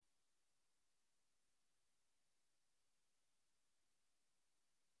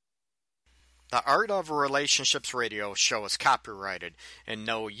The Art of Relationships radio show is copyrighted, and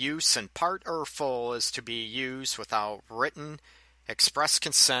no use in part or full is to be used without written express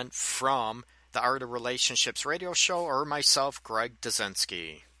consent from the Art of Relationships radio show or myself, Greg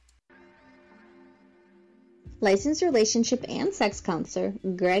Dazinski. Licensed relationship and sex counselor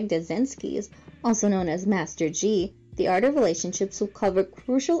Greg Dazinski, also known as Master G, The Art of Relationships will cover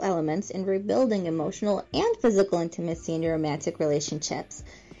crucial elements in rebuilding emotional and physical intimacy in your romantic relationships.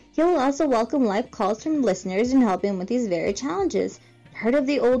 He will also welcome live calls from listeners and help him with these very challenges. Heard of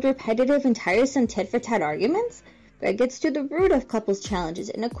the old repetitive and tiresome tit-for-tat arguments? Greg gets to the root of couples' challenges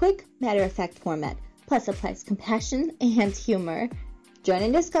in a quick, matter-of-fact format, plus applies compassion and humor. Join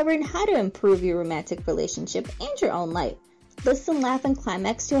in discovering how to improve your romantic relationship and your own life. Listen, laugh, and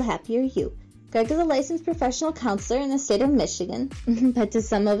climax to a happier you. Greg is a licensed professional counselor in the state of Michigan, but to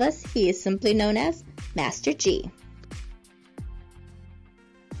some of us, he is simply known as Master G.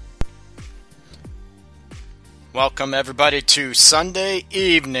 Welcome everybody to Sunday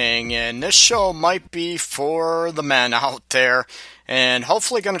evening, and this show might be for the men out there, and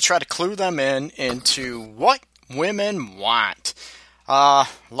hopefully going to try to clue them into what women want. A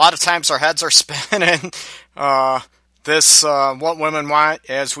lot of times our heads are spinning. What women want,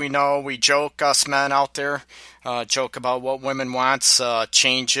 as we know, we joke, us men out there, joke about what women wants,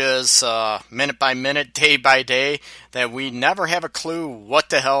 changes minute by minute, day by day, that we never have a clue what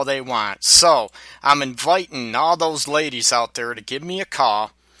the hell they want. So, I'm inviting all those ladies out there to give me a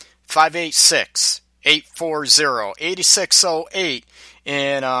call, 586-840-8608,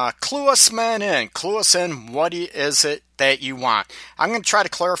 and clue us men in. Clue us in what is it that you want. I'm going to try to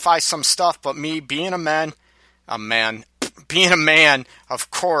clarify some stuff, but me being being a man, of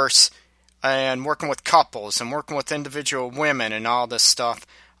course, and working with couples and working with individual women and all this stuff,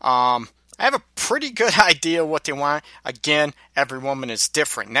 I have a pretty good idea what they want. Again, every woman is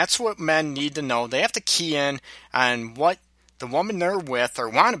different, and that's what men need to know. They have to key in on what the woman they're with or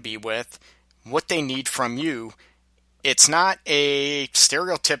want to be with, what they need from you. It's not a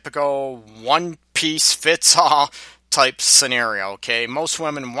stereotypical one-piece-fits-all type scenario, okay? Most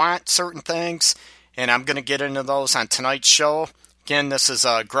women want certain things, and I'm going to get into those on tonight's show. Again, this is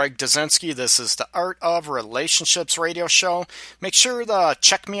Greg Dazinski. This is the Art of Relationships radio show. Make sure to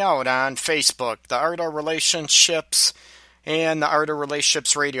check me out on Facebook, the Art of Relationships and the Art of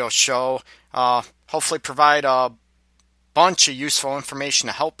Relationships radio show. Hopefully provide a bunch of useful information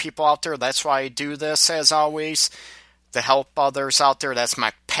to help people out there. That's why I do this, as always, to help others out there. That's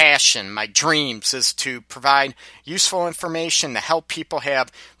my passion, my dreams, is to provide useful information to help people have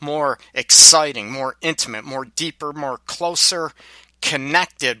more exciting, more intimate, more deeper, more closer,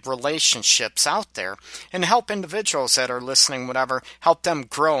 connected relationships out there, and help individuals that are listening, whatever, help them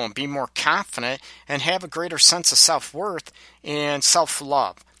grow and be more confident and have a greater sense of self-worth and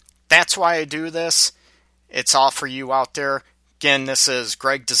self-love. That's why I do this. It's all for you out there. Again, this is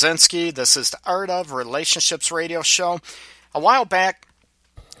Greg Dazinski. This is the Art of Relationships radio show. A while back,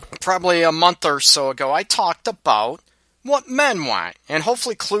 probably a month or so ago, I talked about what men want and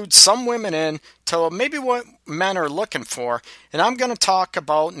hopefully clued some women in to maybe what men are looking for. And I'm going to talk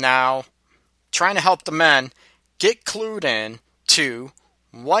about now trying to help the men get clued in to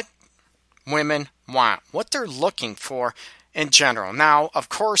what women want, what they're looking for in general. Now, of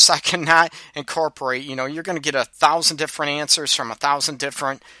course, I cannot incorporate, you're going to get 1,000 different answers from 1,000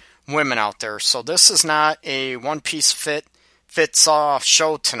 different women out there. So this is not a one-piece fits-all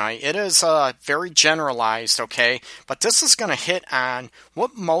show tonight. It is very generalized, okay? But this is going to hit on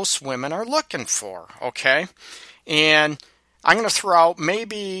what most women are looking for, okay? And I'm going to throw out,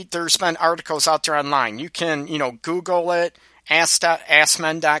 maybe there's been articles out there online. You can, Google it.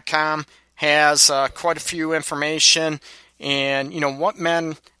 Askmen.com has quite a few information. And, what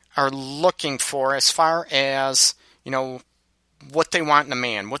men are looking for as far as, what they want in a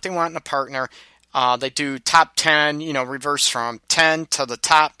man, what they want in a partner. They do top 10, reverse from 10 to the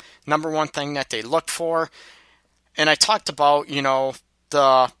top number one thing that they look for. And I talked about,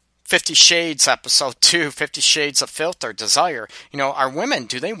 the 50 Shades episode 2, 50 Shades of Filth or Desire. Are women,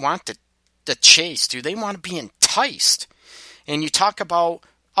 do they want the chase? Do they want to be enticed? And you talk about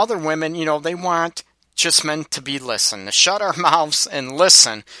other women, they want just meant to be listened, to shut our mouths and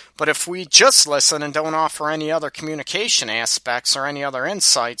listen. But if we just listen and don't offer any other communication aspects or any other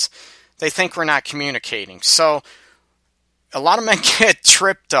insights, they think we're not communicating. So a lot of men get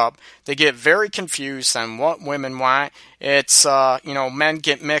tripped up. They get very confused on what women want. It's, men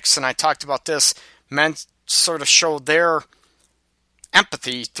get mixed, and I talked about this. Men sort of show their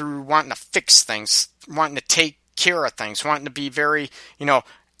empathy through wanting to fix things, wanting to take care of things, wanting to be very,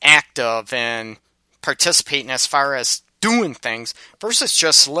 active and participating as far as doing things versus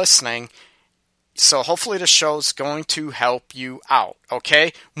just listening So hopefully the show's going to help you out,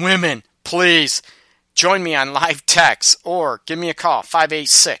 okay? Women, please join me on live text or give me a call,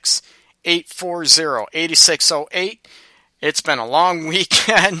 586-840-8608. It's been a long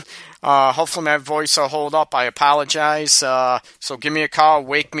weekend. Hopefully my voice will hold up. I apologize. So give me a call,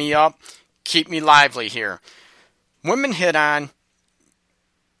 wake me up, keep me lively here. Women hit on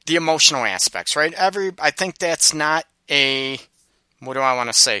the emotional aspects, right? I think that's not a, what do I want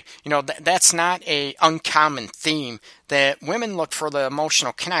to say? That's not a uncommon theme that women look for the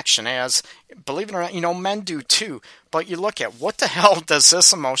emotional connection as, believe it or not, men do too. But you look at what the hell does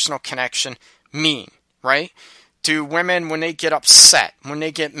this emotional connection mean, right? Do women, when they get upset, when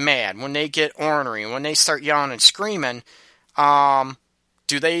they get mad, when they get ornery, when they start yelling and screaming,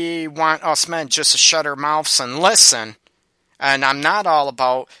 do they want us men just to shut our mouths and listen? And I'm not all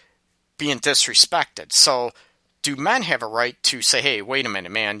about being disrespected. So do men have a right to say, hey, wait a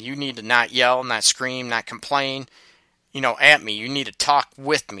minute, man, you need to not yell, not scream, not complain, at me. You need to talk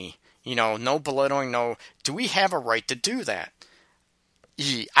with me. No belittling, no. Do we have a right to do that?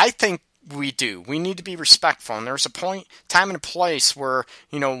 I think we do. We need to be respectful. And there's a point, time, and a place where,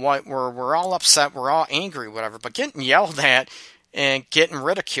 we're all upset, we're all angry, whatever. But getting yelled at and getting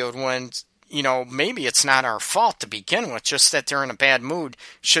ridiculed when, maybe it's not our fault to begin with, just that they're in a bad mood,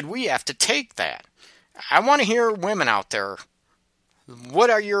 should we have to take that? I want to hear women out there. What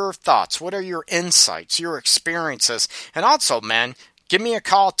are your thoughts? What are your insights, your experiences? And also, men, give me a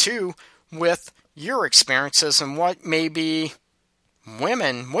call too with your experiences and what maybe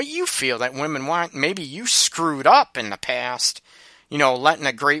women, what you feel that women want. Maybe you screwed up in the past, letting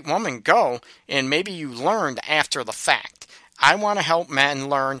a great woman go, and maybe you learned after the fact. I want to help men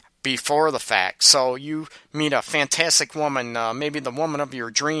learn before the fact. So you meet a fantastic woman, maybe the woman of your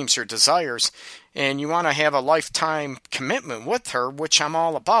dreams, your desires, and you want to have a lifetime commitment with her, which I'm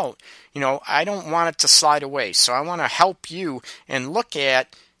all about. I don't want it to slide away. So I want to help you and look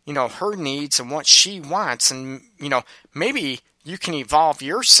at, her needs and what she wants. And, maybe you can evolve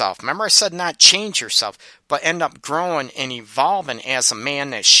yourself. Remember I said not change yourself, but end up growing and evolving as a man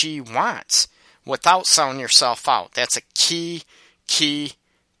that she wants without selling yourself out. That's a key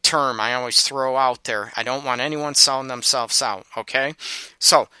term I always throw out there. I don't want anyone selling themselves out, okay?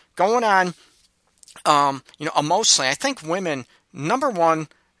 So, going on, emotionally, I think women, number one,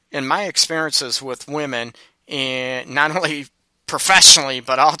 in my experiences with women, and not only professionally,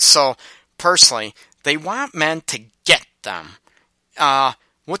 but also personally, they want men to get them.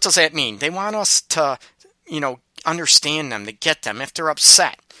 What does that mean? They want us to, understand them, to get them. If they're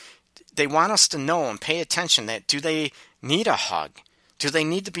upset, they want us to know and pay attention that do they need a hug? Do they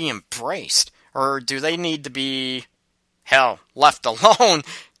need to be embraced? Or do they need to be, left alone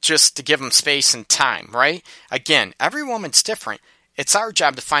just to give them space and time, right? Again, every woman's different. It's our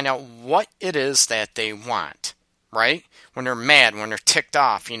job to find out what it is that they want, right? When they're mad, when they're ticked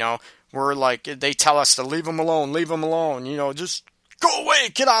off, we're like, they tell us to leave them alone, just go away,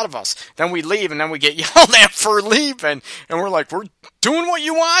 get out of us. Then we leave and then we get yelled at for leaving. And we're like, we're doing what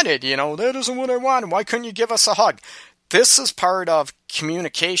you wanted, that isn't what I wanted. Why couldn't you give us a hug? This is part of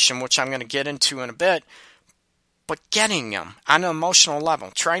communication, which I'm going to get into in a bit. But getting them on an emotional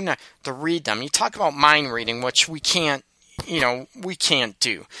level, trying to read them. You talk about mind reading, which we can't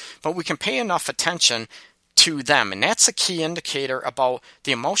do. But we can pay enough attention to them. And that's a key indicator about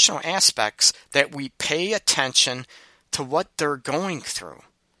the emotional aspects, that we pay attention to what they're going through.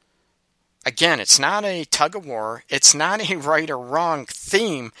 Again, it's not a tug of war. It's not a right or wrong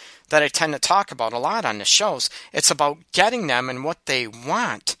theme that I tend to talk about a lot on the shows. It's about getting them and what they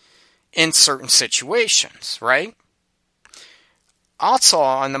want in certain situations, right? Also,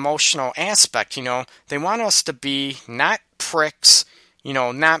 on the emotional aspect, they want us to be not pricks,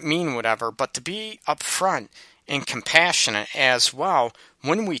 not mean whatever, but to be upfront and compassionate as well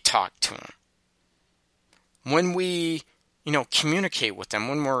when we talk to them. When we, communicate with them,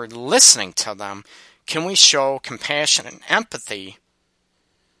 when we're listening to them, can we show compassion and empathy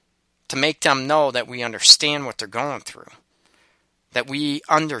to make them know that we understand what they're going through, that we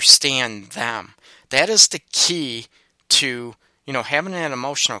understand them? That is the key to, having an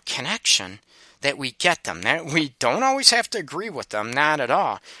emotional connection, that we get them, that we don't always have to agree with them, not at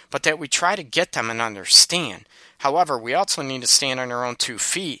all, but that we try to get them and understand. However, we also need to stand on our own 2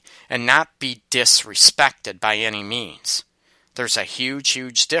 feet and not be disrespected by any means. There's a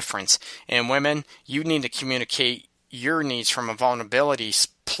huge difference. And women, you need to communicate your needs from a vulnerability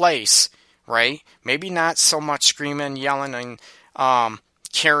place, right? Maybe not so much screaming, yelling, and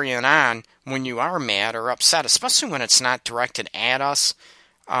carrying on when you are mad or upset, especially when it's not directed at us.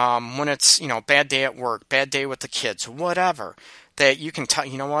 when it's, bad day at work, bad day with the kids, whatever, that you can tell,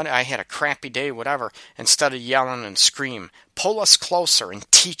 you know what, I had a crappy day, whatever, instead of yelling and scream. Pull us closer and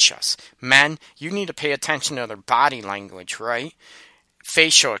teach us. Men, you need to pay attention to their body language, right?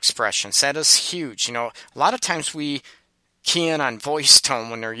 Facial expressions, that is huge. A lot of times we key in on voice tone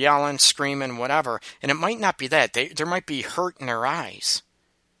when they're yelling, screaming, whatever, and it might not be that. There might be hurt in their eyes,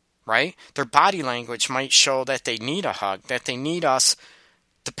 right? Their body language might show that they need a hug, that they need us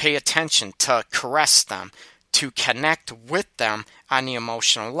to pay attention, to caress them, to connect with them on the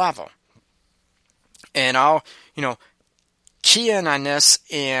emotional level. And I'll, key in on this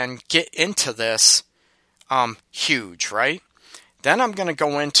and get into this huge, right? Then I'm going to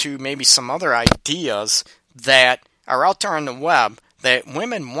go into maybe some other ideas that are out there on the web that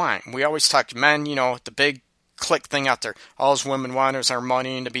women want. We always talk to men, the big click thing out there. All women want is our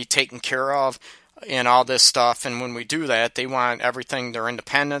money and to be taken care of and all this stuff. And when we do that, they want everything, their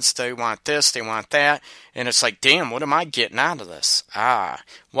independence. They want this, they want that. And it's like, damn, what am I getting out of this?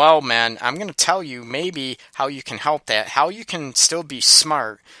 Well, man, I'm going to tell you maybe how you can help that, how you can still be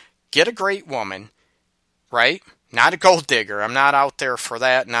smart. Get a great woman, right? Not a gold digger. I'm not out there for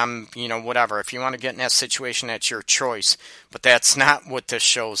that, and I'm, whatever. If you want to get in that situation, that's your choice. But that's not what this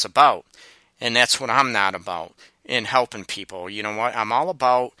show's about. And that's what I'm not about in helping people. You know what? I'm all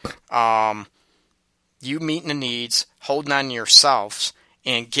about you meeting the needs, holding on to yourselves,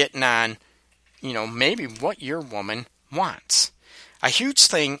 and getting on, maybe what your woman wants. A huge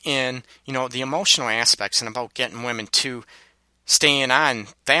thing in, the emotional aspects and about getting women to staying on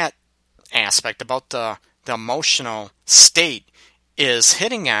that aspect about the emotional state is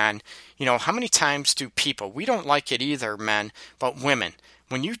hitting on, how many times do people, we don't like it either, men, but women,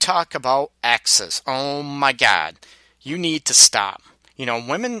 when you talk about exes, oh my God, you need to stop.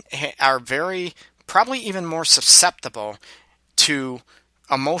 Women are probably even more susceptible to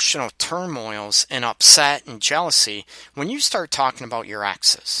emotional turmoils and upset and jealousy when you start talking about your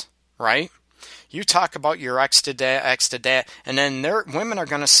exes, right? You talk about your ex to that, and then women are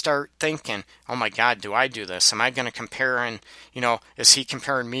going to start thinking, oh my God, do I do this? Am I going to compare and, is he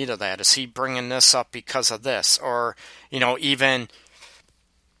comparing me to that? Is he bringing this up because of this? Or, even,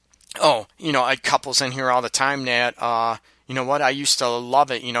 couples in here all the time that, you know what, I used to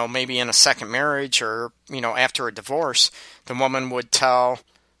love it, maybe in a second marriage or, after a divorce, the woman would tell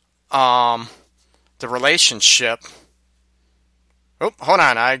the relationship, oh, hold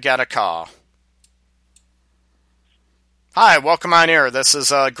on, I got a call. Hi, welcome on air. This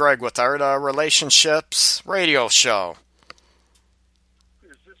is Greg with Art Relationships Radio Show.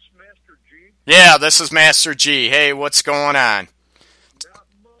 Is this Master G? Yeah, this is Master G. Hey, what's going on? Not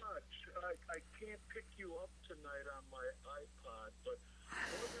much. I can't pick you up tonight on my iPod, but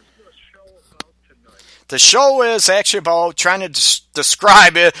what is the show about tonight? The show is actually about trying to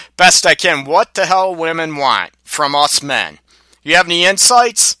describe it best I can. What the hell women want from us men. You have any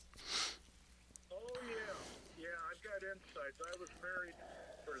insights?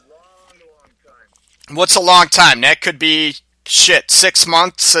 What's a long time? That could be, 6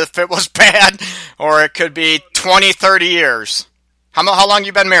 months if it was bad, or it could be 20, 30 years. How long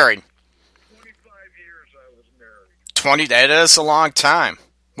you been married? 25 years I was married. 20, that is a long time.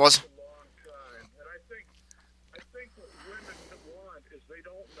 It's a long time. And I think what women want is they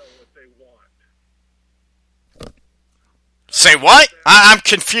don't know what they want. Say what? I'm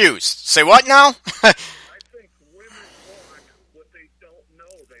confused. Say what now?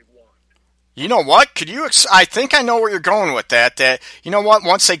 You know what? I think I know where you're going with that. That, you know what?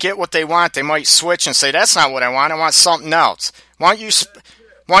 Once they get what they want, they might switch and say, that's not what I want. I want something else. Why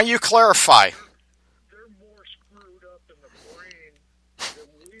don't you clarify? They're more screwed up in the brain than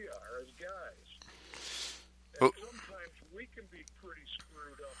we are as guys. And sometimes we can be pretty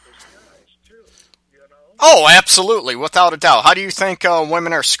screwed up as guys, too. Oh, absolutely. Without a doubt. How do you think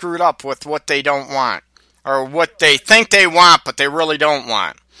women are screwed up with what they don't want? Or what they think they want, but they really don't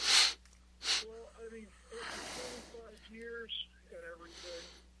want?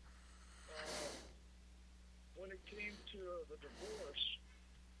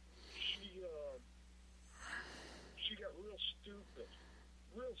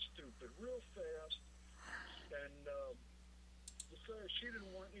 Real fast, and decided she didn't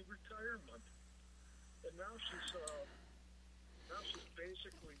want any retirement, and now she's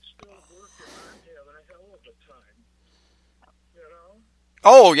basically still working on having a hell of a time,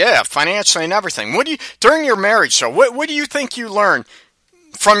 Oh yeah, financially and everything. During your marriage, so what do you think you learned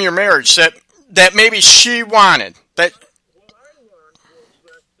from your marriage that maybe she wanted? That what I learned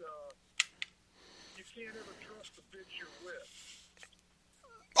was that you can't ever trust the bitch you're with.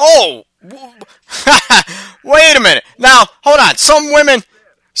 Oh, wait a minute. Now, hold on. Some women,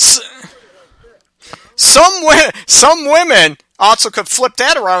 Some women also could flip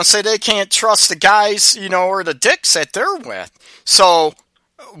that around and say they can't trust the guys, or the dicks that they're with. So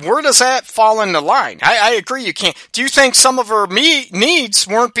where does that fall in the line? I agree you can't. Do you think some of her needs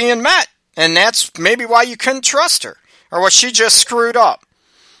weren't being met, and that's maybe why you couldn't trust her? Or was she just screwed up?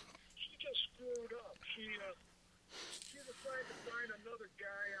 She just screwed up. She decided to find another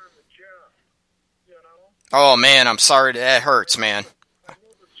guy on the job, Oh, man, I'm sorry. That hurts, man. I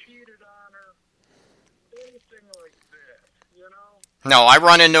never cheated on her, anything like that, No, I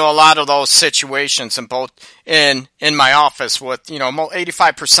run into a lot of those situations in my office with,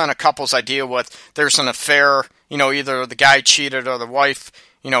 85% of couples I deal with, there's an affair, either the guy cheated or the wife,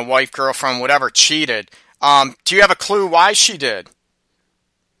 wife, girlfriend, whatever, cheated. Do you have a clue why she did?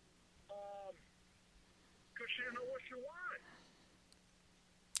 Because she didn't know what she wanted.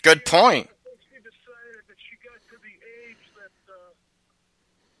 Good point. I think she decided that she got to the age that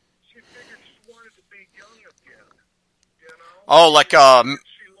she figured she wanted to be young again, Oh, like, She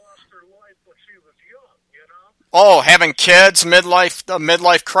lost her life when she was young, Oh, having kids, the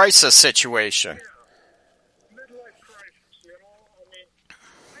midlife crisis situation. Yeah. Midlife crisis, I mean,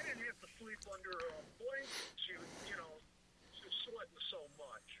 I didn't have to sleep under a blanket. She was, she was sweating so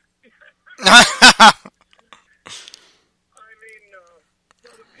much. I mean,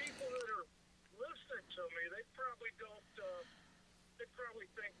 the people that are listening to me, they probably don't, they probably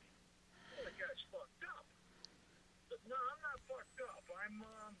think, oh, that guy's fucked up. But no, I'm not fucked up.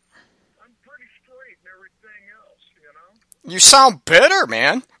 I'm pretty straight and everything else, You sound bitter,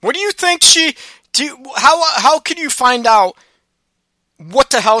 man. What do you think how could you find out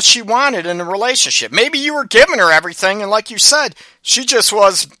what the hell she wanted in a relationship? Maybe you were giving her everything, and like you said, she just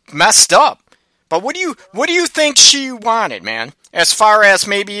was messed up. But what do you think she wanted, man? As far as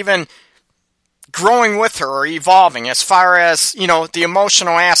maybe even growing with her or evolving, as far as, the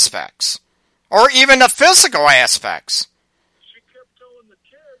emotional aspects. Or even the physical aspects. She kept telling the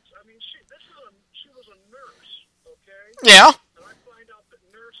kids, I mean, she was a nurse, okay? Yeah. And I find out that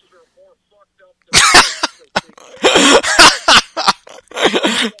nurses are more fucked up than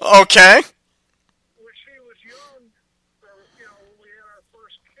Okay. When she was young, or, when we had our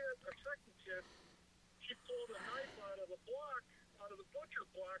first kid, our second kid, she pulled a knife out of the butcher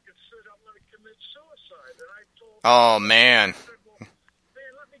block and said, I'm going to commit suicide. And I told her, Oh, man. I said, well,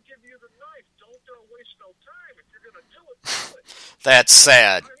 man, let me give you the knife. Don't waste no time. If you're going to do it. That's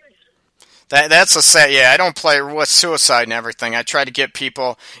sad. That's a sad, I don't play with suicide and everything. I try to get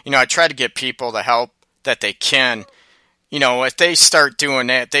people, the help that they can. If they start doing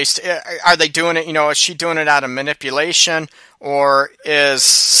that, are they doing it, is she doing it out of manipulation, or is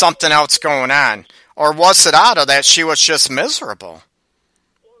something else going on? Or was it out of that she was just miserable?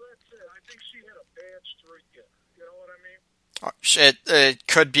 Well, that's it. I think she had a bad streak in her. You know what I mean? It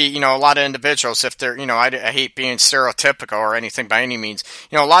could be, a lot of individuals, if they're, I hate being stereotypical or anything by any means.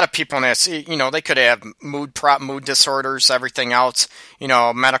 A lot of people in that, they could have mood disorders, everything else,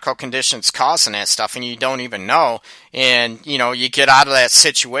 medical conditions causing that stuff, and you don't even know. And, you get out of that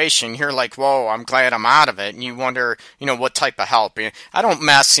situation, you're like, whoa, I'm glad I'm out of it. And you wonder, what type of help. I don't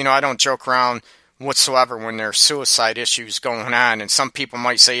mess, I don't joke around whatsoever when there's suicide issues going on. And some people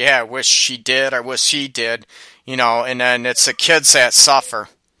might say, yeah, I wish she did, I wish he did. And then it's the kids that suffer.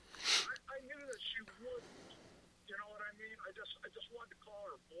 I knew that she would. You know what I mean? I just wanted to call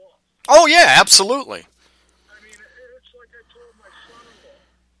her bluff. Oh, yeah, absolutely. I mean, it's like I told my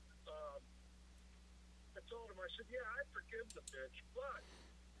son-in-law. I told him, I said, yeah, I forgive the bitch, but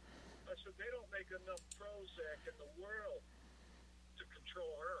I said, they don't make enough Prozac in the world to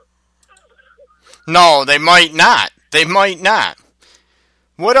control her. No, they might not. They might not.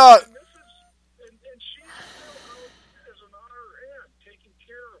 What, And she's still out as an RN, taking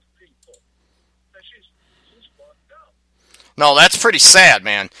care of people. And she's fucked up. No, that's pretty sad,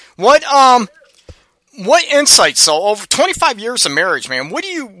 man. What insights, though, over 25 years of marriage, man,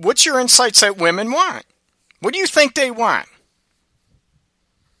 what's your insights that women want? What do you think they want?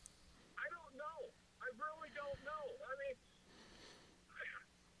 I don't know. I really don't know. I mean,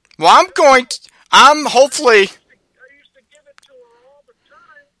 Well, I'm hopefully... I used to give it to her all the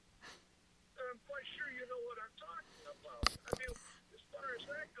time. And I'm quite sure you know what I'm talking about. I mean, as far as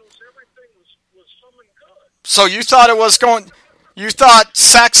that goes, everything was something good. So you thought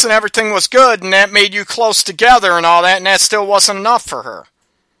sex and everything was good, and that made you close together and all that, and that still wasn't enough for her.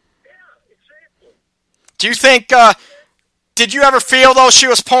 Yeah, exactly. Do you think, did you ever feel, though, she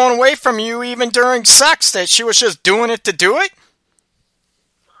was pulling away from you even during sex, that she was just doing it to do it?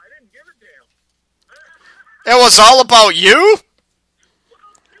 I didn't give a damn. It was all about you? Well,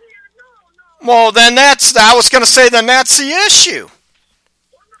 yeah, no. Well, then I was going to say, then that's the issue.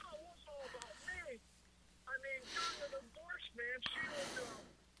 Well, man,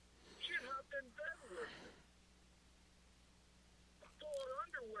 she'd hop in bed with me. Pull her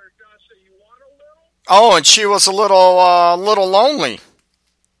underwear down, say, you want a little? Oh, and she was a little lonely.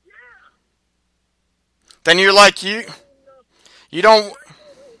 Yeah. Then you're like, you don't. I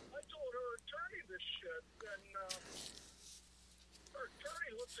told her attorney this shit, and her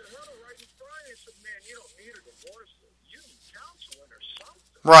attorney looked at her right in front and said, man, you don't need a divorce. You need counseling or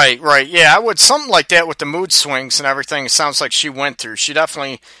something. Right. Yeah, I would something like that with the mood swings and everything. It sounds like she went through. She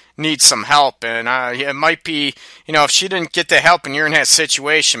definitely needs some help, and it might be, if she didn't get the help and you're in that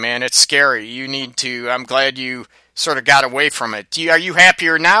situation, man, it's scary. You need to. I'm glad you sort of got away from it. Are you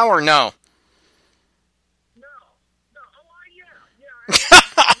happier now or no? No. Oh, yeah.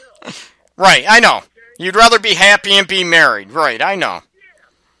 No. Right, I know. You'd rather be happy and be married. Right, I know. Yeah,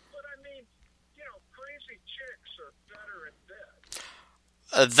 but I mean, crazy chicks are better in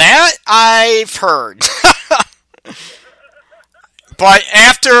bed. That I've heard. But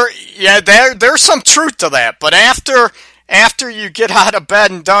there's some truth to that. But after you get out of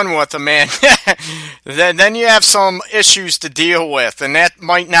bed and done with them, man, then you have some issues to deal with, and that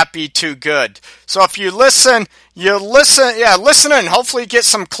might not be too good. So if you listen, listen and hopefully get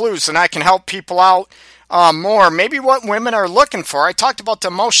some clues, and I can help people out more. Maybe what women are looking for. I talked about the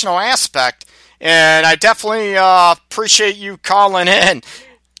emotional aspect, and I definitely appreciate you calling in. I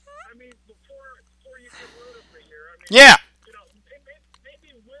mean, before you get rid of me here, Yeah.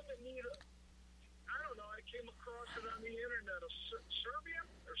 Maybe women need I don't know, I came across it on the internet, a Serbian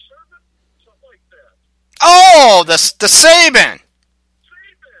or Serbian, something like that. Oh, the Saban.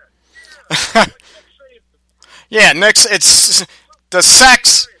 Saban, Yeah, Nick's. It's the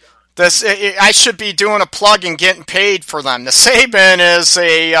sex. I should be doing a plug and getting paid for them. The Saban is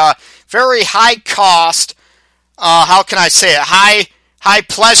a very high cost. How can I say it? High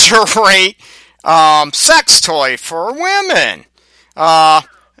pleasure rate sex toy for women.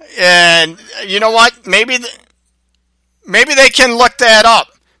 And you know what? Maybe they can look that up.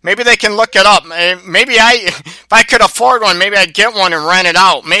 Maybe they can look it up. Maybe if I could afford one, maybe I'd get one and rent it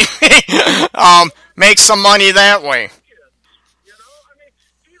out. Maybe make some money that way. Either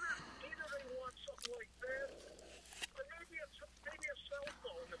they want something like that, or maybe a cell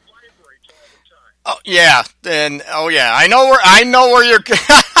phone that vibrates all the time. Oh yeah, and I know where you're.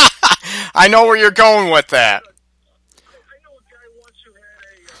 I know where you're going with that. I know a guy once who had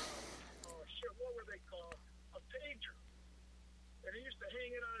what were they called? A pager. And he used to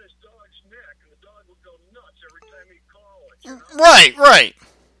hang it on his dog's neck, and the dog would go nuts every time he'd call it. Right.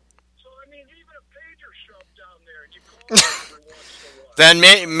 So, I mean, even a pager shoved down there, and you call it every once in a while. Then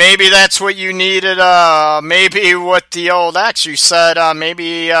maybe that's what you needed. Maybe what the old ex you said.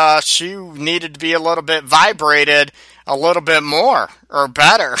 Maybe she needed to be a little bit vibrated, a little bit more or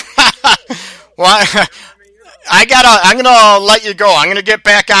better. Well, I'm gonna let you go. I'm gonna get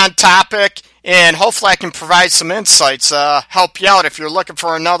back on topic, and hopefully I can provide some insights, help you out if you're looking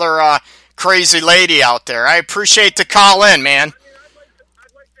for another crazy lady out there. I appreciate the call in, man.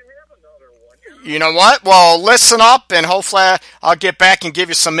 I'd like to have another one. You know what? Well, listen up, and hopefully I'll get back and give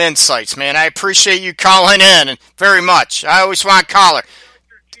you some insights, man. I appreciate you calling in very much. I always want a caller.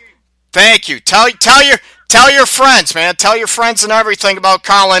 Thank you. Tell your friends, man. Tell your friends and everything about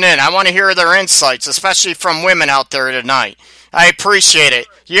calling in. I want to hear their insights, especially from women out there tonight. I appreciate it.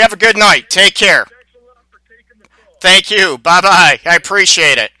 You have a good night. Take care. Thanks a lot for taking the call. Thank you. Bye-bye. I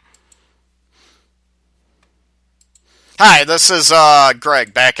appreciate it. Hi, this is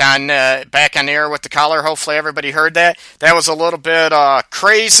Greg back on the air with the caller. Hopefully everybody heard that. That was a little bit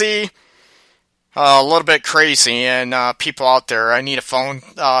crazy. And people out there, I need a phone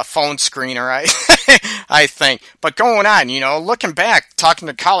screener, I think. But going on, looking back, talking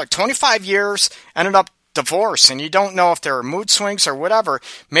to the caller, 25 years, ended up divorced, and you don't know if there were mood swings or whatever.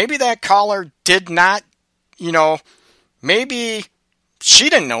 Maybe that caller did not, maybe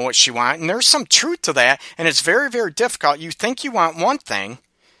she didn't know what she wanted, and there's some truth to that, and it's very, very difficult. You think you want one thing,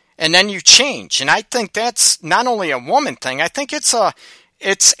 and then you change, and I think that's not only a woman thing, I think it's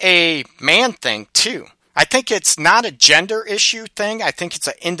a man thing, too. I think it's not a gender issue thing. I think it's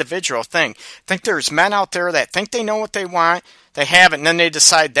an individual thing. I think there's men out there that think they know what they want, they have it, and then they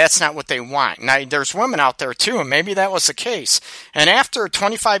decide that's not what they want. Now, there's women out there, too, and maybe that was the case. And after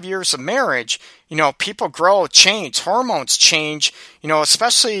 25 years of marriage, people grow, change, hormones change,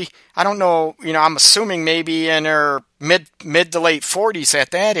 especially, I don't know, I'm assuming maybe in her mid to late 40s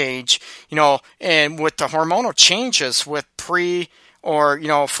at that age, and with the hormonal changes with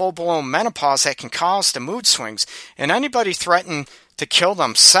or full-blown menopause that can cause the mood swings. And anybody threatening to kill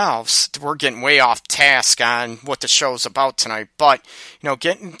themselves, we're getting way off task on what the show's about tonight, but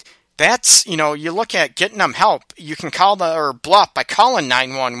that's, you look at getting them help. You can call or bluff by calling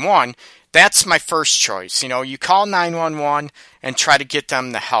 911. That's my first choice. You call 911 and try to get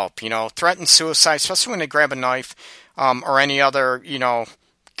them the help. Threaten suicide, especially when they grab a knife or any other,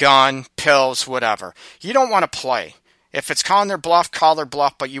 gun, pills, whatever. You don't want to play. If it's calling their bluff, call their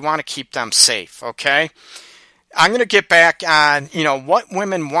bluff, but you want to keep them safe, okay? I'm going to get back on, what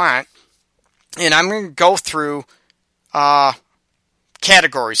women want, and I'm going to go through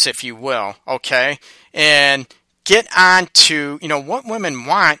categories, if you will, okay? And get on to, what women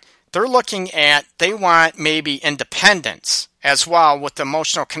want. They're looking at, they want maybe independence as well with the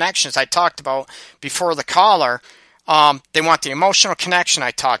emotional connections I talked about before the caller. They want the emotional connection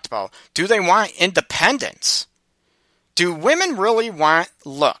I talked about. Do they want independence? Do women really want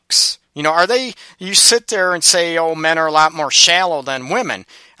looks? You sit there and say, oh, men are a lot more shallow than women.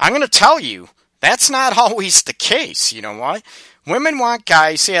 I'm going to tell you, that's not always the case. You know what? Women want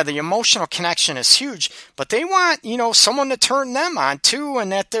guys, the emotional connection is huge, but they want, someone to turn them on too,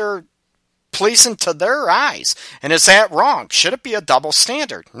 and that they're pleasing to their eyes. And is that wrong? Should it be a double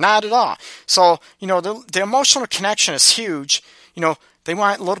standard? Not at all. So, the emotional connection is huge. They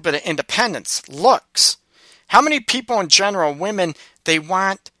want a little bit of independence, looks. How many people in general, women, they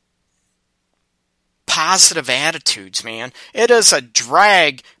want positive attitudes, man. It is a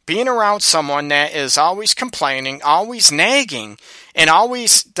drag being around someone that is always complaining, always nagging, and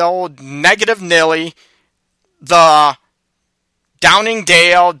always the old negative Nilly, the Downing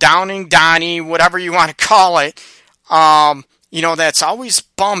Dale, Downing Donnie, whatever you want to call it, that's always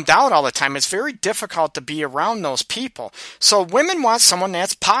bummed out all the time. It's very difficult to be around those people. So women want someone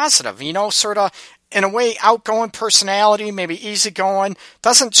that's positive, sort of, in a way, outgoing personality, maybe easygoing,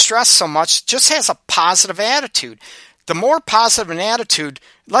 doesn't stress so much, just has a positive attitude. The more positive an attitude,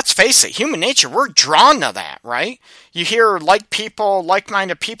 let's face it, human nature, we're drawn to that, right? You hear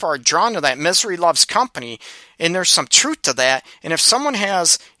like-minded people are drawn to that. Misery loves company, and there's some truth to that. And if someone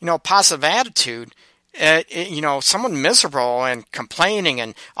has, a positive attitude, someone miserable and complaining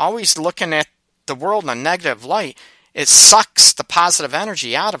and always looking at the world in a negative light, it sucks the positive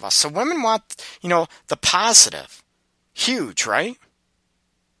energy out of us. So women want, the positive. Huge, right?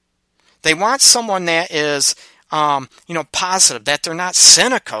 They want someone that is, positive, that they're not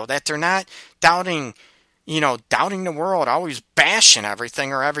cynical, that they're not doubting the world, always bashing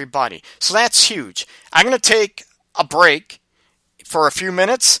everything or everybody. So that's huge. I'm going to take a break for a few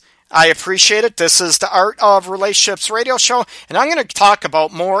minutes. I appreciate it. This is the Art of Relationships radio show, and I'm going to talk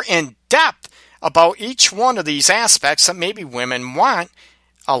about more in depth about each one of these aspects that maybe women want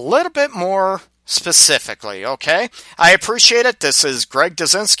a little bit more specifically, okay? I appreciate it. This is Greg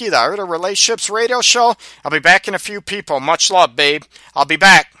Dazinski, the Art of Relationships radio show. I'll be back in a few people. Much love, babe. I'll be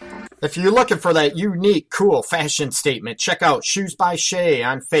back. If you're looking for that unique, cool fashion statement, check out Shoes by Shay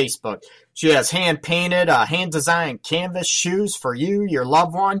on Facebook. She has hand-painted, hand-designed canvas shoes for you, your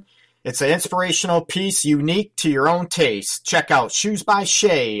loved one. It's an inspirational piece unique to your own taste. Check out Shoes by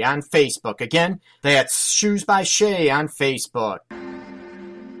Shay on Facebook. Again, that's Shoes by Shay on Facebook.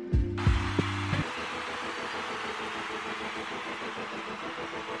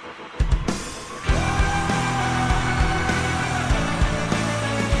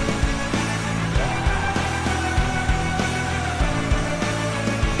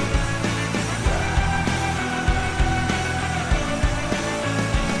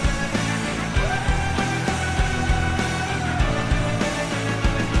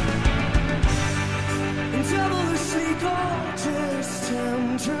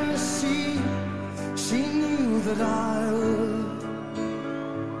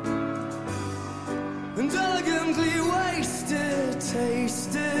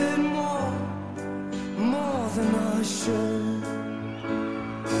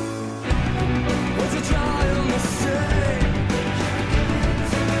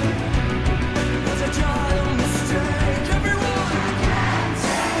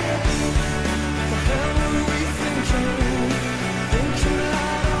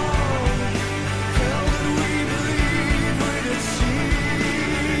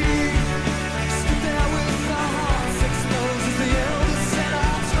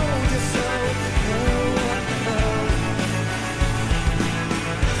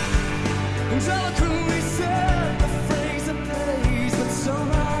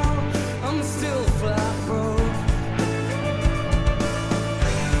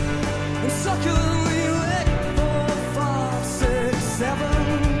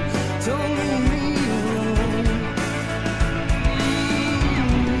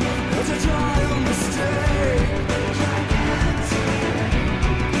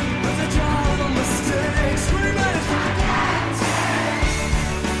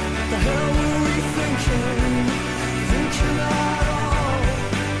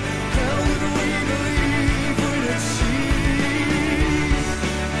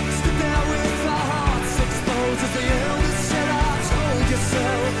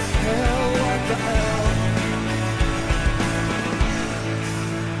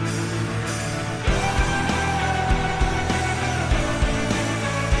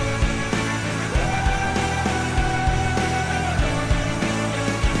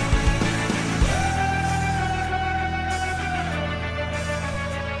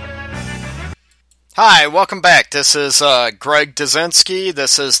 Hi, welcome back. This is Greg Dazinski.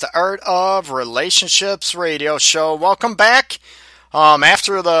 This is the Art of Relationships radio show. Welcome back.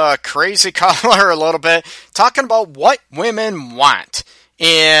 After the crazy caller a little bit, talking about what women want.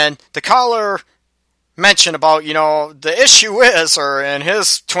 And the caller mentioned about, the issue is, or in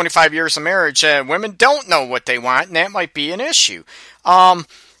his 25 years of marriage, women don't know what they want, and that might be an issue.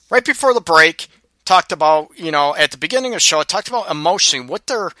 Right before the break, talked about, at the beginning of the show, I talked about emotionally what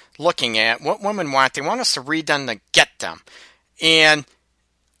they're looking at, what women want. They want us to read them to get them. And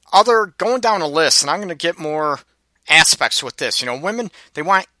going down a list, and I'm going to get more aspects with this. Women, they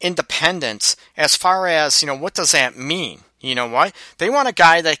want independence as far as, what does that mean? You know what? They want a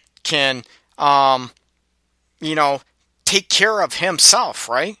guy that can, take care of himself,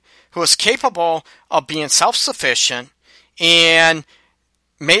 right? Who is capable of being self-sufficient and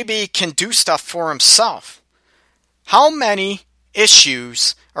maybe can do stuff for himself. How many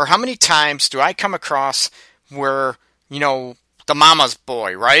issues or how many times do I come across where, the mama's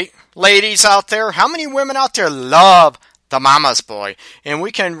boy, right? Ladies out there, how many women out there love the mama's boy? And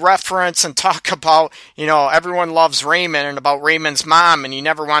we can reference and talk about, everyone loves Raymond and about Raymond's mom, and he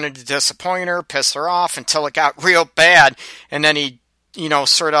never wanted to disappoint her, piss her off until it got real bad. And then he,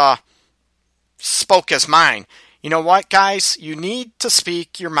 sort of spoke his mind. You know what, guys? You need to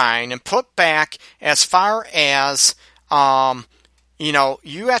speak your mind and put back as far as,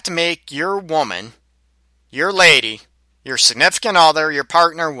 you have to make your woman, your lady, your significant other, your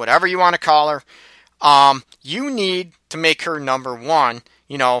partner, whatever you want to call her, you need to make her number one.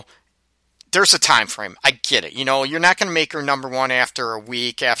 There's a time frame. I get it. You're not going to make her number one after a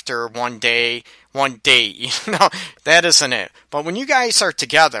week, after one day, one date. That isn't it. But when you guys are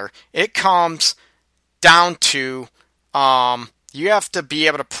together, it comes down to you have to be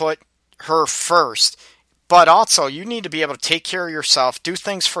able to put her first, but also you need to be able to take care of yourself, do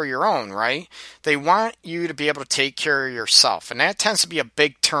things for your own, right? They want you to be able to take care of yourself, and that tends to be a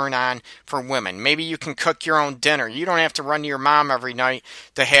big turn on for women. Maybe you can cook your own dinner. You don't have to run to your mom every night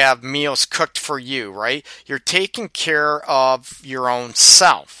to have meals cooked for you, right? You're taking care of your own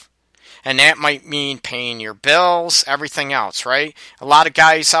self. And that might mean paying your bills, everything else, right? A lot of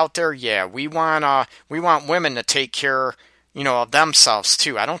guys out there, yeah, we want women to take care, of themselves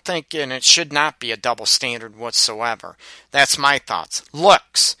too. I don't think, and it should not be a double standard whatsoever. That's my thoughts.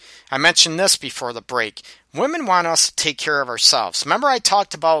 Looks. I mentioned this before the break. Women want us to take care of ourselves. Remember I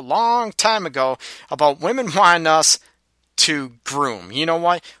talked about a long time ago about women wanting us to groom. You know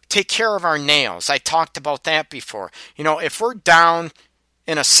what? Take care of our nails. I talked about that before. If we're down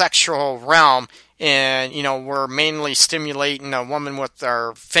in a sexual realm and, we're mainly stimulating a woman with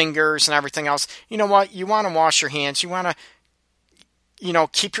our fingers and everything else, you know what? You want to wash your hands. You want to,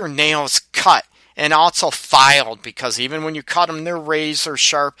 keep your nails cut and also filed, because even when you cut them, they're razor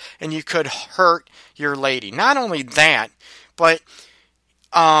sharp and you could hurt your lady. Not only that, but,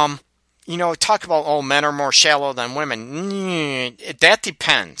 talk about, men are more shallow than women. That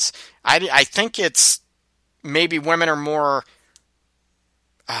depends. I think it's maybe women are more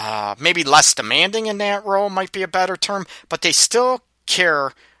maybe less demanding in that role might be a better term, but they still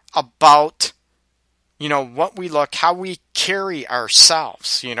care about, what we look, how we carry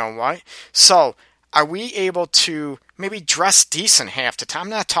ourselves, what? So, are we able to maybe dress decent half the time? I'm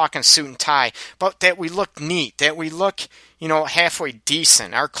not talking suit and tie, but that we look neat, that we look, halfway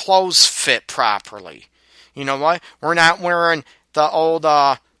decent. Our clothes fit properly. You know what? We're not wearing the old,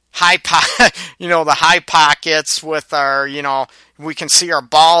 the high pockets with our, we can see our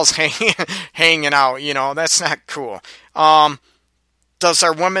balls hanging out, that's not cool. Does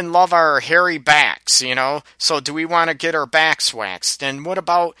our women love our hairy backs, So do we want to get our backs waxed? And what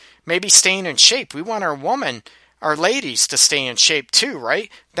about maybe staying in shape? We want our ladies to stay in shape too,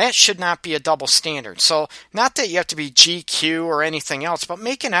 right? That should not be a double standard. So not that you have to be GQ or anything else, but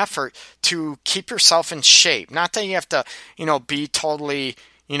make an effort to keep yourself in shape. Not that you have to, be totally,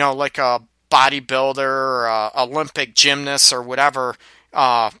 like a bodybuilder or a Olympic gymnast or whatever,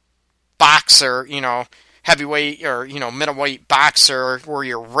 boxer, heavyweight or, middleweight boxer where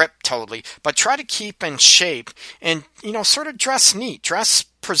you're ripped totally. But try to keep in shape and, sort of dress neat, dress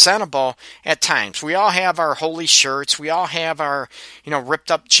presentable at times. We all have our holy shirts. We all have our,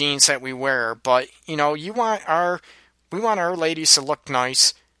 ripped up jeans that we wear. But, we want our ladies to look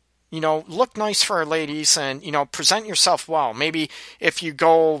nice. Look nice for our ladies and, present yourself well. Maybe if you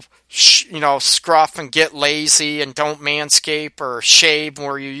go, scruff and get lazy and don't manscape or shave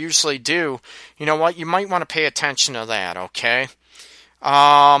where you usually do, you know what? You might want to pay attention to that, okay?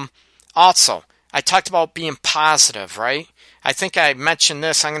 Also, I talked about being positive, right? I think I mentioned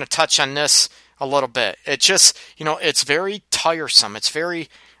this. I'm going to touch on this a little bit. It just, it's very tiresome. It's very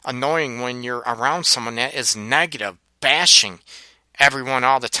annoying when you're around someone that is negative, bashing everyone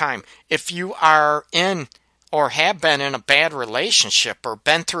all the time. If you are in or have been in a bad relationship or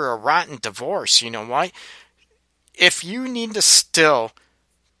been through a rotten divorce, you know what? If you need to still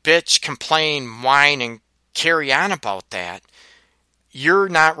bitch, complain, whine, and carry on about that, you're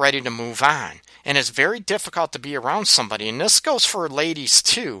not ready to move on. And it's very difficult to be around somebody. And this goes for ladies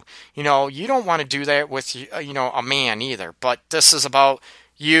too. You know, you don't want to do that with, a man either. But this is about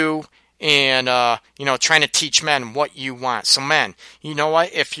you and, trying to teach men what you want. So men, you know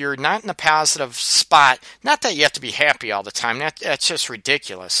what? If you're not in a positive spot, not that you have to be happy all the time. That's just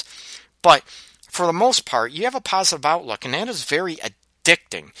ridiculous. But for the most part, you have a positive outlook, and that is very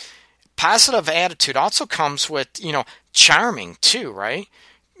addicting. Positive attitude also comes with, charming too, right?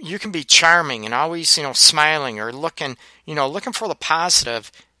 You can be charming and always, smiling or looking for the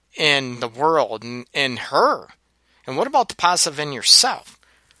positive in the world and in her. And what about the positive in yourself?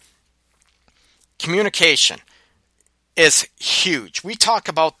 Communication is huge. We talk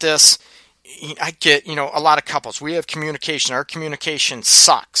about this. I get, a lot of couples. We have communication. Our communication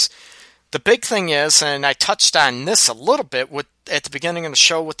sucks. The big thing is, and I touched on this a little bit at the beginning of the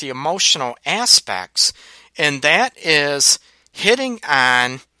show with the emotional aspects, and that is hitting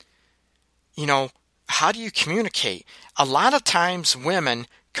on, how do you communicate? A lot of times women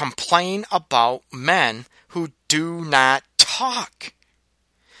complain about men who do not talk.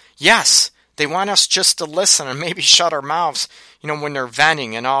 Yes, they want us just to listen and maybe shut our mouths, when they're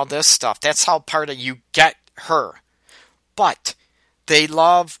venting and all this stuff. That's how part of you get her. But they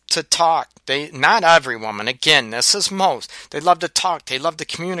love to talk. Not every woman, again, this is most. They love to talk. They love to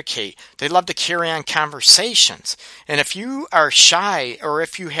communicate. They love to carry on conversations. And if you are shy or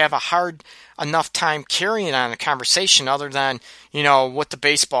if you have a hard enough time carrying on a conversation other than, what the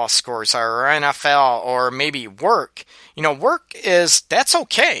baseball scores are or NFL or maybe work, that's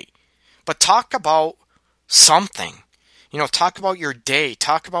okay. But talk about something. Talk about your day.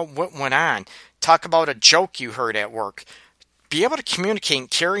 Talk about what went on. Talk about a joke you heard at work. Be able to communicate and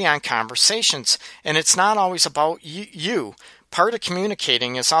carry on conversations. And it's not always about you. Part of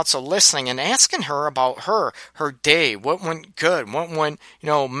communicating is also listening and asking her about her day, what went good, what went,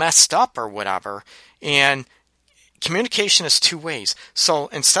 messed up or whatever. And communication is two ways. So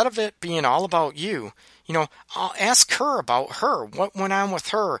instead of it being all about you, I'll ask her about her, what went on with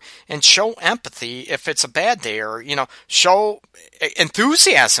her, and show empathy if it's a bad day, or, show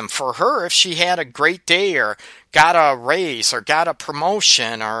enthusiasm for her if she had a great day or got a raise or got a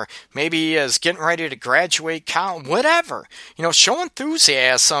promotion or maybe is getting ready to graduate college, whatever. Show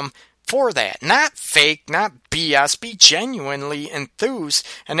enthusiasm for that. Not fake, not BS. Be genuinely enthused,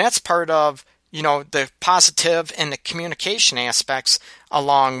 and that's part of the positive and the communication aspects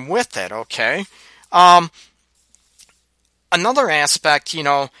along with it, okay? Another aspect,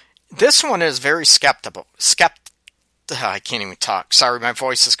 this one is very skeptical. I can't even talk. Sorry, my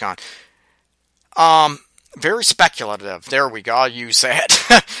voice is gone. Very speculative. There we go. I'll use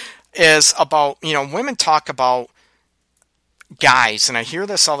that. Is about, women talk about guys, and I hear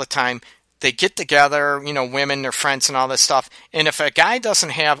this all the time. They get together, women, their friends and all this stuff. And if a guy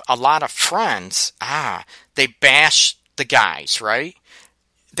doesn't have a lot of friends, they bash the guys, right?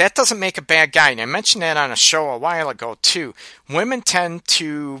 That doesn't make a bad guy. And I mentioned that on a show a while ago, too. Women tend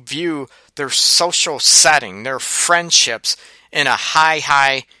to view their social setting, their friendships, in a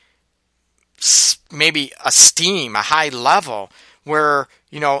high, maybe esteem, a high level, where,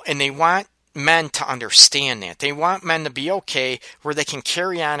 and they want men to understand that. They want men to be okay where they can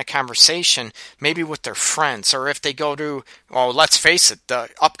carry on a conversation, maybe with their friends, or if they go to, let's face it, the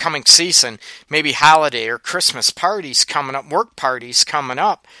upcoming season, maybe holiday or Christmas parties coming up, work parties coming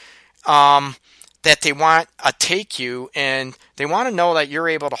up, that they want to take you, and they want to know that you're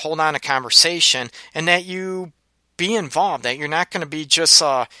able to hold on a conversation and that you be involved, that you're not going to be just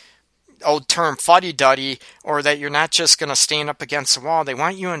old term fuddy-duddy, or that you're not just going to stand up against the wall. They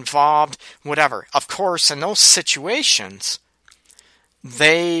want you involved, whatever. Of course, in those situations,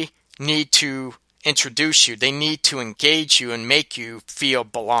 they need to introduce you. They need to engage you and make you feel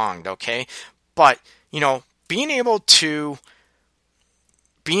belonged, okay? But, being able to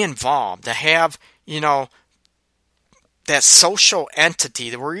be involved, to have, that social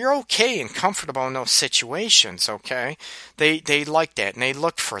entity where you're okay and comfortable in those situations, okay? They like that, and they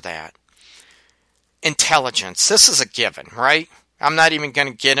look for that. Intelligence. This is a given, right? I'm not even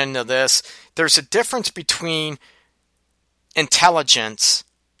going to get into this. There's a difference between intelligence,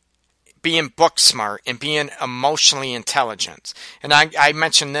 being book smart, and being emotionally intelligent. And I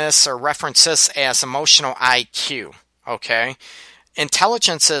mention this or reference this as emotional IQ, okay?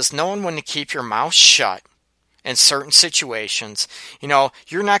 Intelligence is knowing when to keep your mouth shut in certain situations. You know,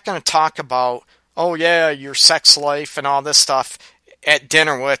 you're not going to talk about, oh yeah, your sex life and all this stuff at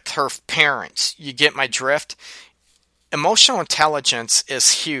dinner with her parents. You get my drift? Emotional intelligence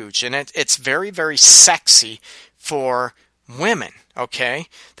is huge, and it's very, very sexy for women, okay?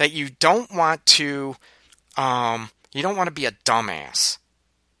 That you don't want to be a dumbass,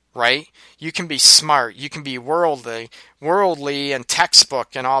 right? You can be smart, you can be worldly and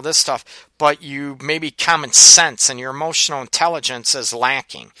textbook and all this stuff, but you maybe common sense and your emotional intelligence is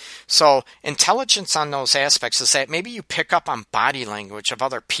lacking. So intelligence on those aspects is that maybe you pick up on body language of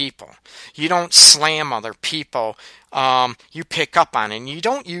other people. You don't slam other people. You pick up on it, and you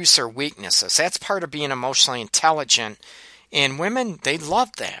don't use their weaknesses. That's part of being emotionally intelligent. And women, they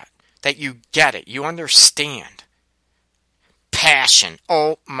love that you get it, you understand. Passion.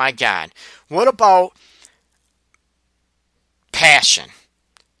 Oh my God. What about passion?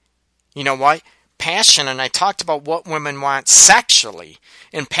 You know what? Passion, and I talked about what women want sexually,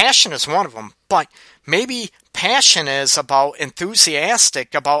 and passion is one of them, but maybe passion is about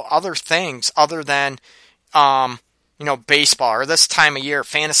enthusiastic about other things other than, baseball, or this time of year,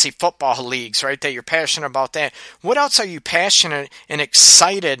 fantasy football leagues, right? That you're passionate about that. What else are you passionate and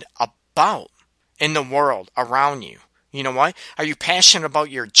excited about in the world around you? You know what? Are you passionate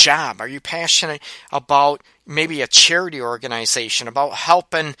about your job? Are you passionate about maybe a charity organization, about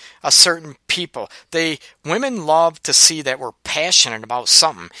helping a certain people? Women love to see that we're passionate about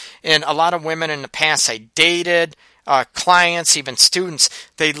something. And a lot of women in the past I dated, clients, even students,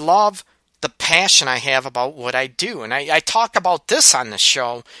 they love the passion I have about what I do. And I talk about this on the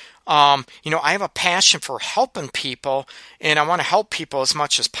show. I have a passion for helping people, and I want to help people as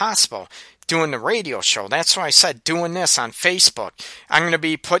much as possible. Doing the radio show. That's why I said doing this on Facebook. I'm going to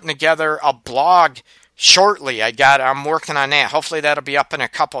be putting together a blog shortly. I'm working on that. Hopefully that'll be up in a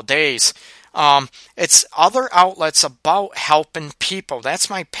couple days. It's other outlets about helping people. That's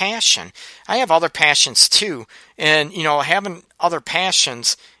my passion. I have other passions too. And, having other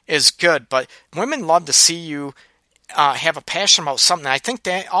passions is good. But women love to see you have a passion about something. I think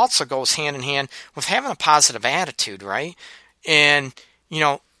that also goes hand in hand with having a positive attitude, right? And,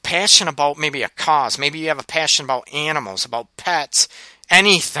 passion about maybe a cause. Maybe you have a passion about animals, about pets,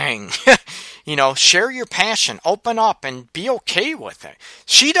 anything. Share your passion. Open up and be okay with it.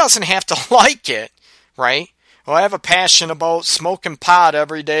 She doesn't have to like it, right? Well, I have a passion about smoking pot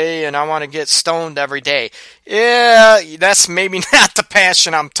every day and I want to get stoned every day. Yeah, that's maybe not the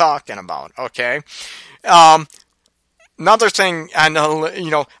passion I'm talking about, okay? Another thing, I know,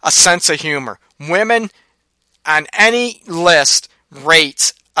 a sense of humor. Women on any list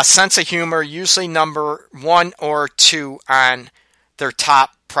rates a sense of humor usually number 1 or 2 on their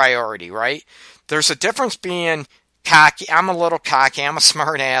top priority, right? There's a difference being cocky. I'm a little cocky. I'm a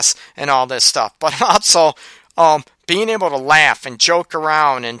smart ass and all this stuff. But also being able to laugh and joke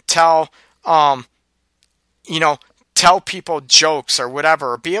around and tell people jokes or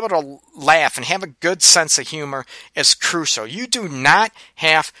whatever, or be able to laugh and have a good sense of humor is crucial. You do not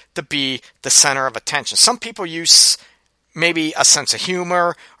have to be the center of attention. Some people use maybe a sense of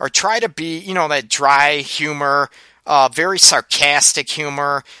humor or try to be, that dry humor, very sarcastic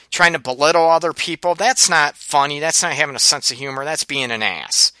humor, trying to belittle other people. That's not funny. That's not having a sense of humor. That's being an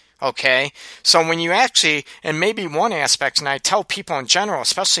ass. Okay? So when you actually, and maybe one aspect, and I tell people in general,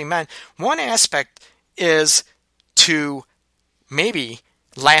 especially men, one aspect is to maybe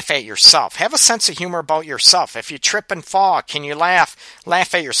laugh at yourself. Have a sense of humor about yourself. If you trip and fall, can you laugh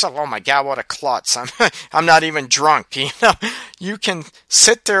at yourself? Oh my God, what a klutz. I'm not even drunk. You can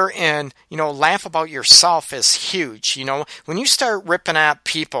sit there and, laugh about yourself is huge. When you start ripping at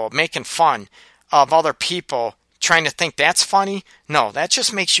people, making fun of other people, trying to think that's funny, no, that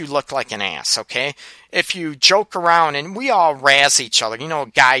just makes you look like an ass, okay? If you joke around, and we all razz each other,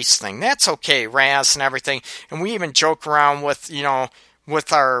 guys thing, that's okay, razz and everything, and we even joke around with,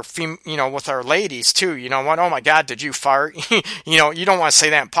 with our ladies too. You know what? Oh my God, did you fart? You don't want to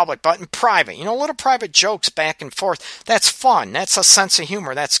say that in public, but in private, little private jokes back and forth. That's fun. That's a sense of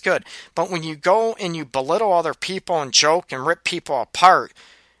humor. That's good. But when you go and you belittle other people and joke and rip people apart,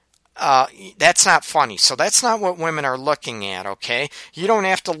 that's not funny. So that's not what women are looking at. Okay. You don't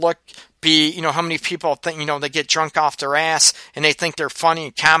have to how many people think, they get drunk off their ass and they think they're funny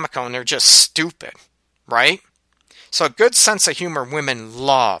and comical and they're just stupid, right? So a good sense of humor, women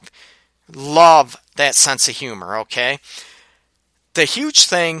love that sense of humor, okay? The huge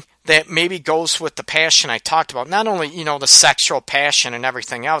thing that maybe goes with the passion I talked about, not only, the sexual passion and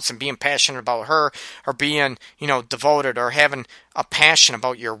everything else and being passionate about her or being, devoted or having a passion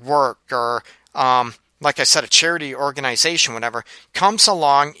about your work or, like I said, a charity organization, whatever, comes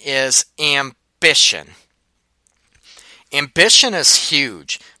along is ambition. ambition is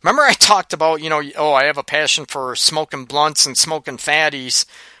huge. Remember I talked about, I have a passion for smoking blunts and smoking fatties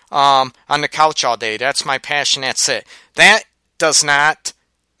on the couch all day. That's my passion. That's it. That does not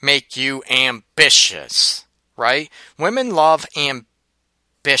make you ambitious, right? Women love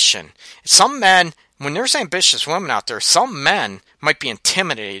ambition. Some men, when there's ambitious women out there, some men might be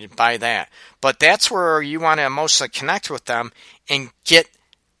intimidated by that. But that's where you want to emotionally connect with them and get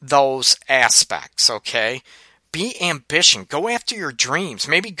those aspects, okay? Be ambition. Go after your dreams.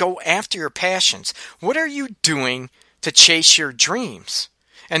 Maybe go after your passions. What are you doing to chase your dreams?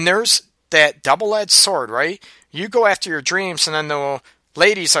 And there's that double-edged sword, right? You go after your dreams, and then the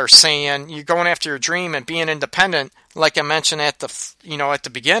ladies are saying you're going after your dream and being independent, like I mentioned at the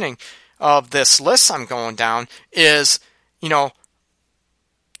beginning of this list I'm going down, is,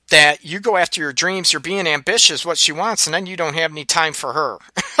 that you go after your dreams, you're being ambitious, what she wants, and then you don't have any time for her.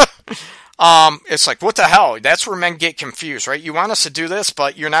 It's like, what the hell? That's where men get confused, right? You want us to do this,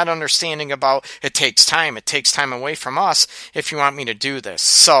 but you're not understanding about it takes time. It takes time away from us if you want me to do this.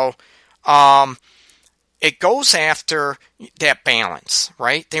 So, it goes after that balance,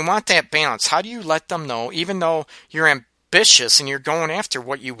 right? They want that balance. How do you let them know, even though you're ambitious and you're going after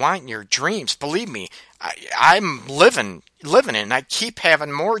what you want in your dreams? Believe me, I'm living it, and I keep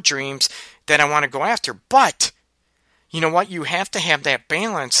having more dreams that I want to go after. But, you know what? You have to have that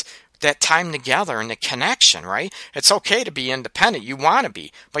balance, that time together and the connection, right? It's okay to be independent. You want to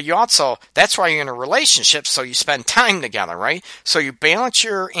be. But you also, that's why you're in a relationship, so you spend time together, right? So you balance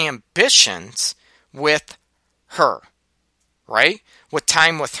your ambitions with her, right? With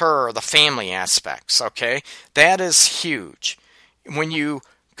time with her, or the family aspects, okay? That is huge. When you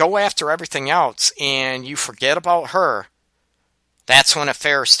go after everything else and you forget about her, that's when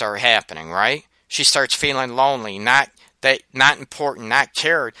affairs start happening, right? She starts feeling lonely, not important, not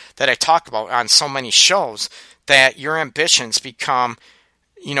cared, that I talk about on so many shows, that your ambitions become,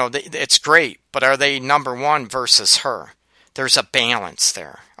 it's great, but are they number one versus her? There's a balance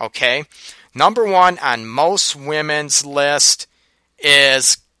there, okay? Number one on most women's list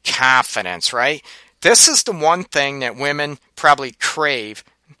is confidence, right? This is the one thing that women probably crave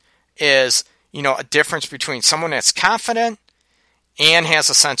is, a difference between someone that's confident and has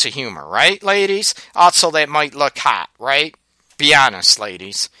a sense of humor, right, ladies? Also, that might look hot, right? Be honest,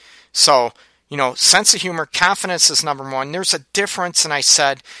 ladies. So, sense of humor, confidence is number one. There's a difference, and I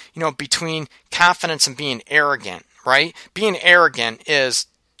said, between confidence and being arrogant, right? Being arrogant is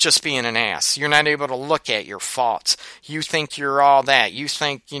just being an ass. You're not able to look at your faults. You think you're all that. You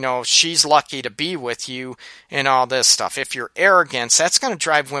think, she's lucky to be with you and all this stuff. If you're arrogant, that's going to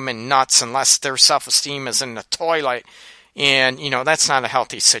drive women nuts unless their self-esteem is in the toilet. And, that's not a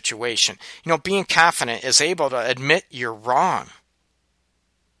healthy situation. Being confident is able to admit you're wrong.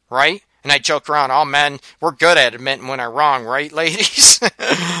 Right? And I joke around, all men, we're good at admitting when we're wrong, right, ladies?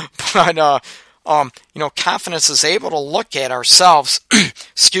 But, confidence is able to look at ourselves,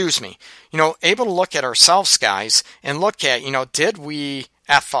 able to look at ourselves, guys, and look at, did we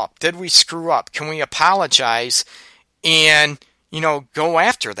F up? Did we screw up? Can we apologize and, go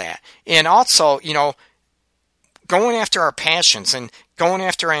after that? And also, going after our passions and going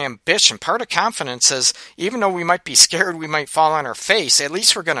after our ambition. Part of confidence is, even though we might be scared, we might fall on our face, at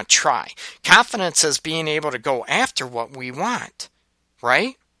least we're going to try. Confidence is being able to go after what we want,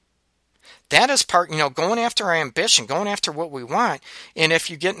 right? That is part, going after our ambition, going after what we want. And if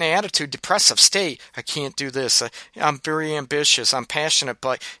you get in the attitude, depressive state, I can't do this. I'm very ambitious. I'm passionate,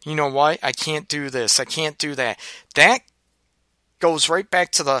 but you know what? I can't do this. I can't do that. That goes right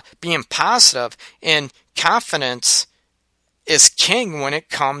back to the being positive, and confidence is king when it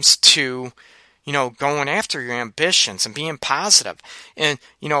comes to, going after your ambitions and being positive. And,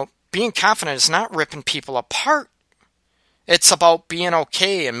 being confident is not ripping people apart. It's about being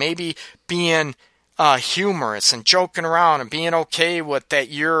okay and maybe being humorous and joking around and being okay with that.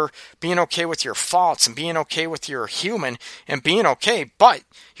 You're being okay with your faults and being okay with your human and being okay. But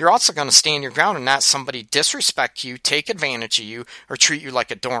you're also going to stand your ground and not somebody disrespect you, take advantage of you, or treat you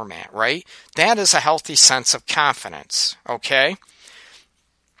like a doormat, right? That is a healthy sense of confidence, okay?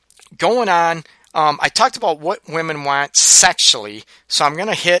 Going on, I talked about what women want sexually, so I'm going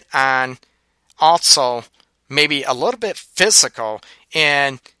to hit on also maybe a little bit physical.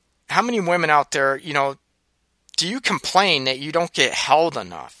 And how many women out there, do you complain that you don't get held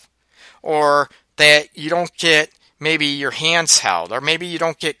enough, or that you don't get maybe your hands held, or maybe you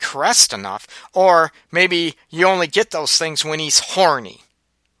don't get caressed enough, or maybe you only get those things when he's horny,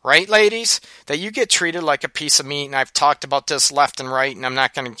 right, ladies? That you get treated like a piece of meat, and I've talked about this left and right, and I'm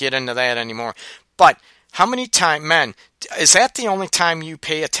not going to get into that anymore. But How many times, men, is that the only time you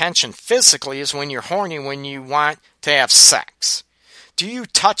pay attention physically is when you're horny, when you want to have sex? Do you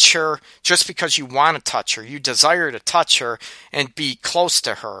touch her just because you want to touch her, you desire to touch her and be close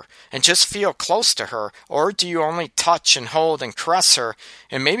to her and just feel close to her? Or do you only touch and hold and caress her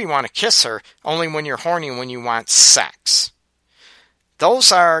and maybe want to kiss her only when you're horny, when you want sex?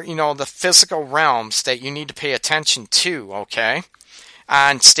 Those are, the physical realms that you need to pay attention to, okay?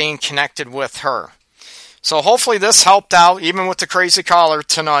 On staying connected with her. So hopefully this helped out, even with the crazy caller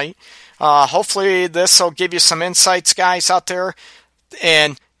tonight. Hopefully this will give you some insights, guys, out there.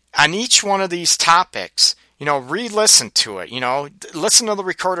 And on each one of these topics, re-listen to it. Listen to the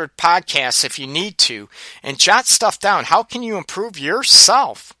recorded podcasts if you need to, and jot stuff down. How can you improve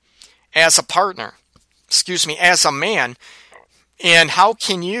yourself as a partner? As a man. And how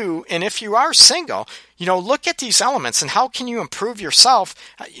can you, and if you are single, look at these elements and how can you improve yourself,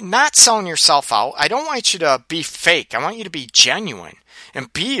 not selling yourself out. I don't want you to be fake. I want you to be genuine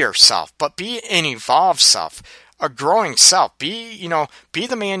and be yourself, but be an evolved self, a growing self. Be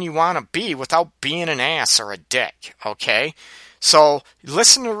the man you want to be without being an ass or a dick, okay? So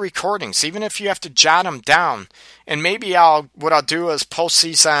listen to recordings, even if you have to jot them down. And maybe what I'll do is post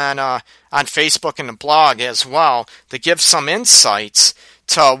these on Facebook and the blog as well to give some insights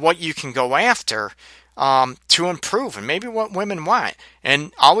to what you can go after to improve and maybe what women want.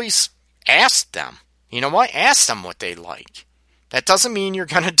 And always ask them. You know what? Ask them what they like. That doesn't mean you're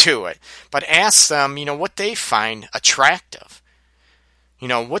going to do it, but ask them, what they find attractive.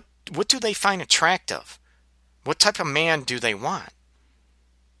 What do they find attractive? What type of man do they want?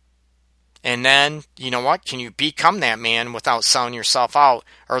 And then, can you become that man without selling yourself out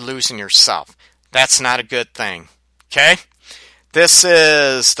or losing yourself? That's not a good thing. Okay? This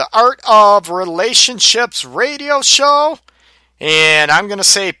is the Art of Relationships radio show. And I'm going to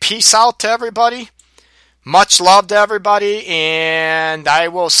say peace out to everybody. Much love to everybody. And I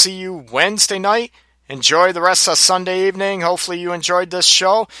will see you Wednesday night. Enjoy the rest of Sunday evening. Hopefully you enjoyed this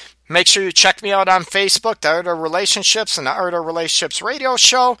show. Make sure you check me out on Facebook, The Art of Relationships and The Art of Relationships radio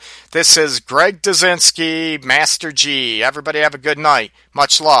show. This is Greg Dazinski, Master G. Everybody have a good night.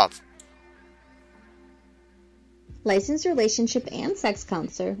 Much love. Licensed relationship and sex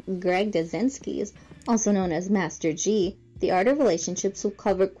counselor Greg Dazinski, also known as Master G, The Art of Relationships will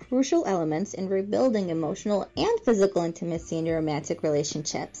cover crucial elements in rebuilding emotional and physical intimacy in your romantic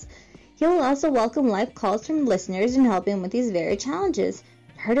relationships. He will also welcome live calls from listeners and help him with these very challenges.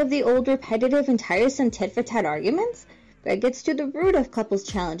 Heard of the old repetitive and tiresome tit-for-tat arguments? Greg gets to the root of couples'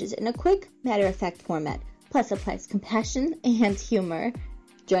 challenges in a quick, matter-of-fact format, plus applies compassion and humor.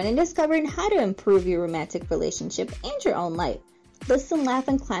 Join in discovering how to improve your romantic relationship and your own life. Listen, laugh,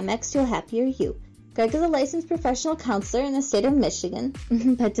 and climax to a happier you. Greg is a licensed professional counselor in the state of Michigan,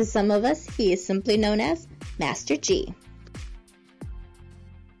 but to some of us, he is simply known as Master G.